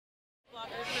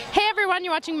Hey everyone,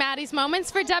 you're watching Maddie's Moments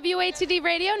for WATD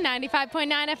Radio 95.9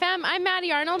 FM. I'm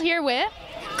Maddie Arnold here with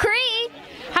Cree.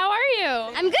 How are you?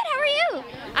 I'm good, how are you?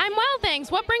 I'm well, thanks.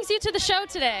 What brings you to the show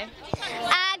today?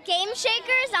 Game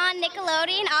Shakers on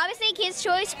Nickelodeon. Obviously, Kids'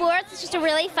 Choice Sports. It's just a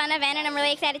really fun event, and I'm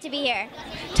really excited to be here.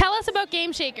 Tell us about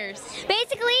Game Shakers.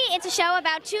 Basically, it's a show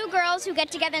about two girls who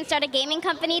get together and start a gaming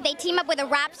company. They team up with a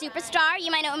rap superstar.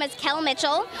 You might know him as Kel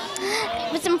Mitchell.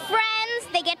 With some friends,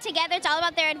 they get together. It's all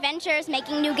about their adventures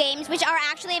making new games, which are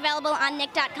actually available on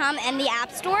nick.com and the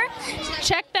App Store.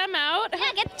 Check them out.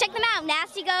 Yeah, check them out.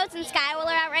 Nasty Goats and Skywell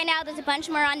are out right now. There's a bunch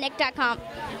more on nick.com.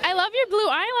 I love your blue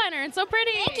eyeliner. It's so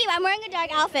pretty. Thank you. I'm wearing a dark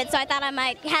outfit, so I thought I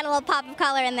might had a little pop of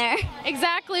color in there.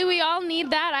 Exactly. We all need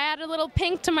that. I added a little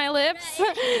pink to my lips.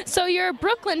 So you're a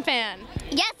Brooklyn fan.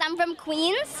 Yes, I'm from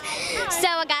Queens, so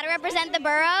I got to represent the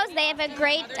boroughs. They have a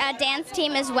great dance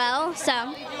team as well.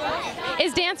 So,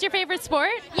 is dance your favorite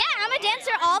sport? Yeah, I'm a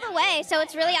dancer all the way, so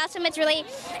it's really awesome. It's really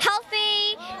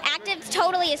healthy, active. It's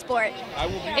totally a sport.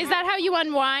 Is that how you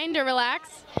unwind or relax?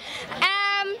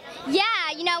 Yeah,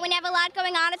 you know, when you have a lot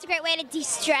going on, it's a great way to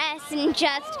de-stress and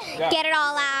just get it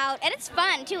all out. And it's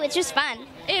fun, too. It's just fun.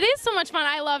 It is so much fun.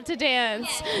 I love to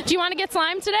dance. Do you want to get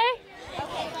slimed today?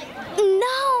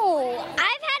 No. I've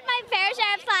had my fair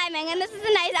share of sliming, and this is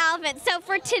a nice outfit. So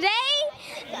for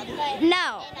today,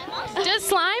 no. Does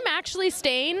slime actually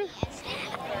stain?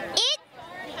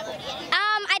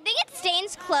 I think it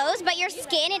stains clothes, but your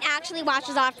skin, it actually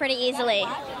washes off pretty easily.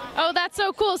 Oh, that's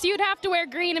so cool. So you'd have to wear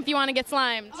green if you want to get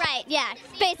slimed. Right, yeah,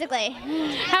 basically.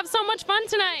 Have so much fun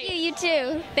tonight. You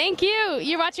too. Thank you.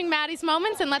 You're watching Maddie's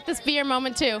Moments, and let this be your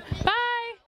moment too. Bye.